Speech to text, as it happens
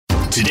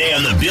Today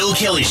on the Bill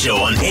Kelly Show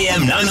on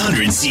AM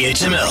 900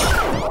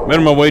 CHML.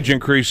 Minimum wage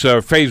increase,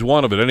 phase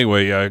one of it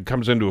anyway,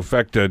 comes into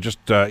effect just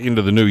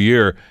into the new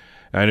year.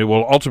 And it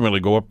will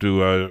ultimately go up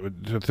to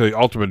the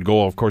ultimate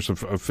goal, of course, of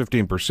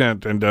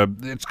 15%. And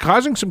it's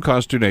causing some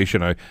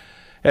consternation. I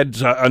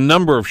had a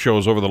number of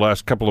shows over the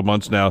last couple of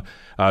months now,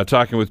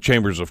 talking with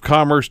chambers of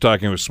commerce,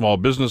 talking with small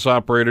business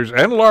operators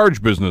and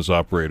large business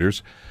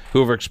operators who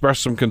have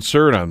expressed some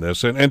concern on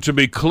this. And to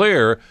be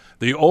clear,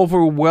 the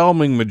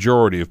overwhelming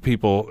majority of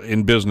people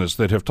in business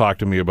that have talked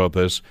to me about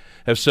this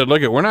have said,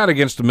 look, we're not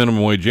against the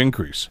minimum wage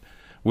increase.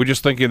 We're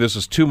just thinking this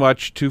is too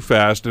much, too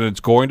fast, and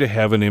it's going to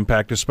have an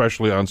impact,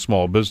 especially on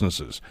small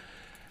businesses.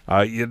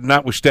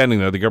 Notwithstanding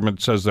that, the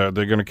government says that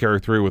they're going to carry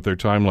through with their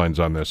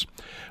timelines on this.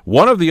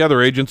 One of the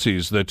other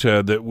agencies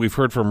that we've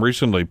heard from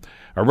recently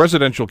are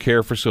residential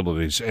care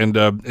facilities, and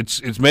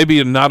it's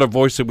maybe not a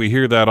voice that we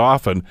hear that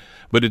often,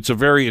 but it's a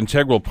very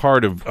integral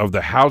part of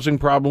the housing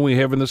problem we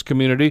have in this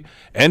community,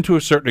 and to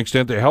a certain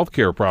extent the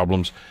healthcare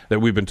problems that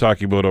we've been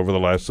talking about over the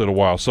last little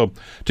while. So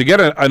to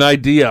get an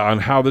idea on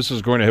how this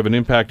is going to have an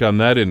impact on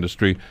that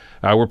industry,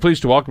 we're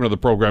pleased to welcome to the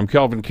program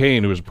Kelvin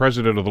Kane, who is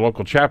president of the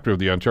local chapter of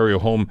the Ontario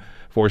Home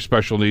for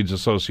Special Needs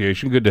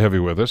Association. Good to have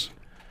you with us.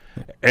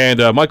 And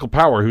Michael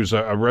Power, who's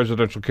a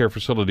residential care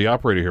facility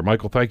operator here.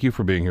 Michael, thank you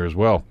for being here as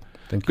well.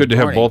 Good to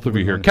have both of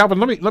you here. Calvin,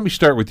 let me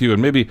start with you,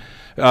 and maybe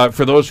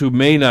for those who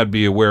may not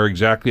be aware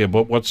exactly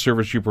about what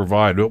service you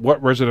provide,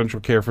 what residential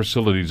care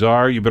facilities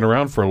are. You've been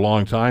around for a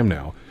long time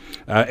now,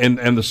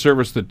 and the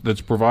service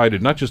that's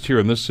provided, not just here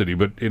in this city,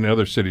 but in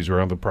other cities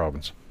around the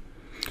province.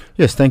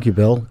 Yes, thank you,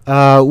 Bill.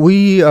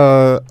 We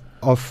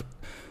of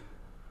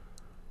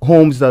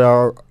homes that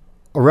are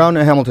around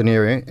the Hamilton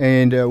area,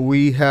 and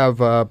we have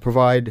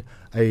provide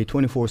a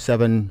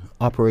 24/7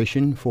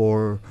 operation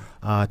for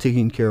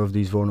taking care of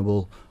these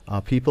vulnerable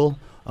people.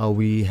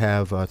 We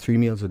have 3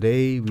 meals a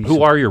day.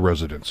 Who are your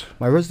residents?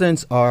 My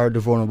residents are the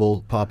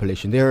vulnerable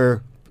population.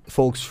 They're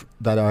folks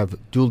that have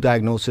dual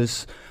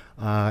diagnosis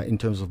in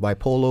terms of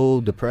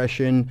bipolar,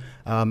 depression,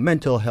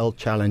 mental health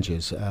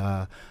challenges.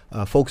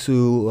 Folks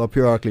who are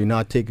periodically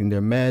not taking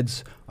their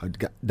meds,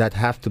 that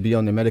have to be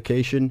on their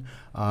medication,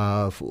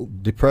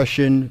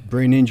 depression,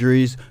 brain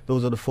injuries.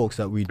 Those are the folks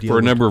that we deal with. For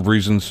a number of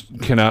reasons,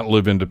 cannot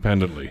live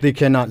independently. They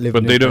cannot live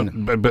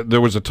independently. But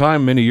there was a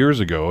time many years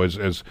ago,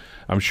 as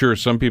I'm sure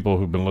some people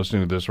who've been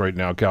listening to this right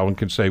now, Calvin,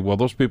 can say, well,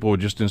 those people were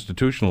just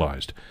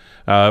institutionalized,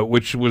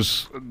 which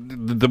was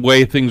the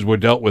way things were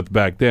dealt with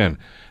back then.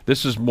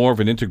 This is more of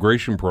an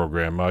integration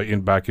program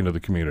back into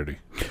the community.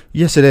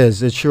 Yes, it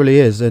is. It surely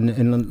is. And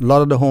a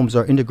lot of the homes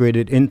are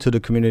integrated into the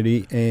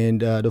community,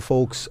 and the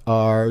folks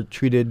are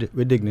treated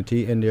with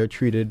dignity, and they're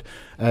treated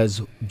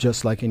as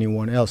just like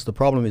anyone else. The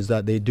problem is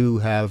that they do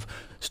have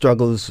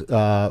struggles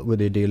with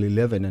their daily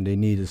living, and they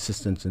need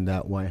assistance in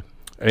that way.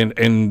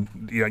 And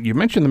yeah, you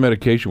mentioned the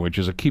medication, which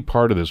is a key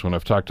part of this when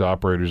I've talked to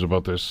operators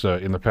about this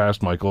in the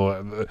past,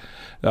 Michael.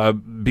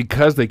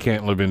 Because they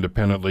can't live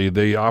independently,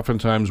 they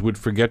oftentimes would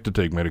forget to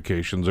take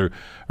medications,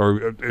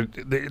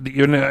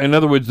 in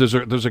other words,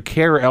 there's a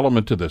care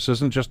element to this. It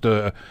isn't just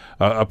a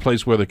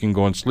place where they can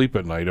go and sleep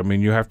at night. I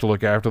mean, you have to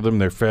look after them.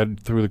 They're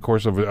fed through the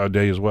course of a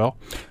day as well.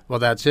 Well,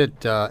 that's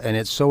it, and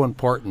it's so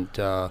important.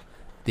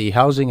 The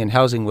housing and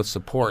housing with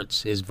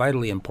supports is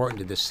vitally important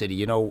to this city.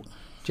 You know,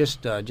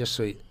 just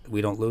so we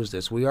don't lose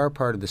this, we are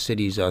part of the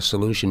city's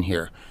solution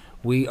here.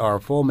 We are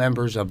full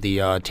members of the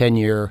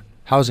 10-year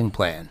housing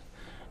plan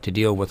to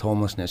deal with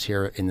homelessness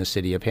here in the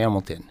city of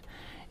Hamilton.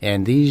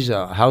 And these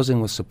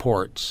housing with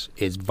supports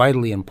is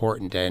vitally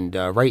important. And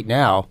right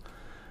now,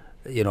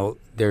 you know,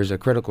 there's a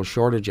critical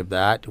shortage of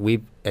that.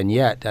 And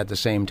yet, at the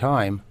same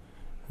time,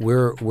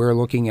 we're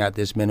looking at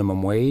this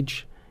minimum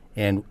wage,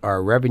 and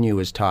our revenue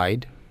is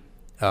tied.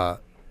 You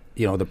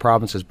know, the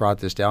province has brought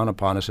this down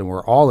upon us, and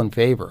we're all in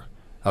favor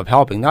of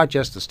helping not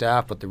just the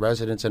staff but the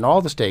residents and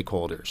all the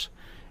stakeholders.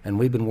 And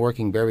we've been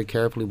working very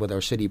carefully with our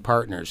city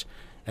partners,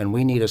 and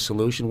we need a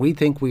solution. We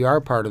think we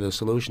are part of the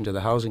solution to the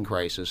housing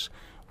crisis.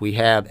 We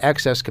have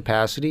excess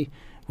capacity.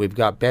 We've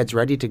got beds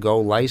ready to go,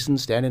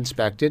 licensed and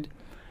inspected,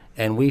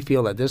 and we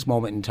feel at this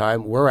moment in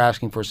time we're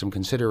asking for some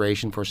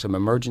consideration for some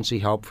emergency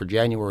help for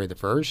January the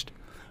 1st.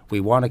 We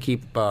want to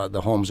keep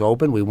the homes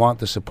open. We want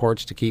the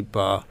supports to keep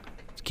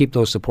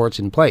those supports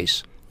in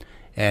place.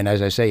 And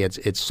as I say,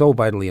 it's so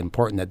vitally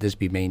important that this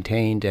be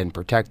maintained and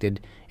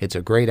protected. It's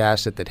a great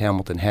asset that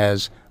Hamilton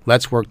has.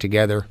 Let's work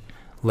together.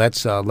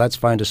 Let's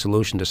find a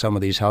solution to some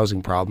of these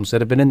housing problems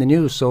that have been in the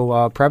news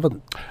so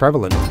prevalent.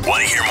 Want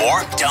to hear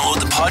more?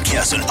 Download the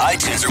podcast on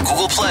iTunes or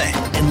Google Play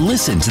and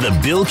listen to The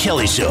Bill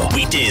Kelly Show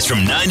weekdays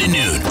from 9 to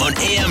noon on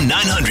AM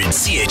 900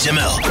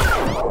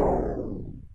 CHML.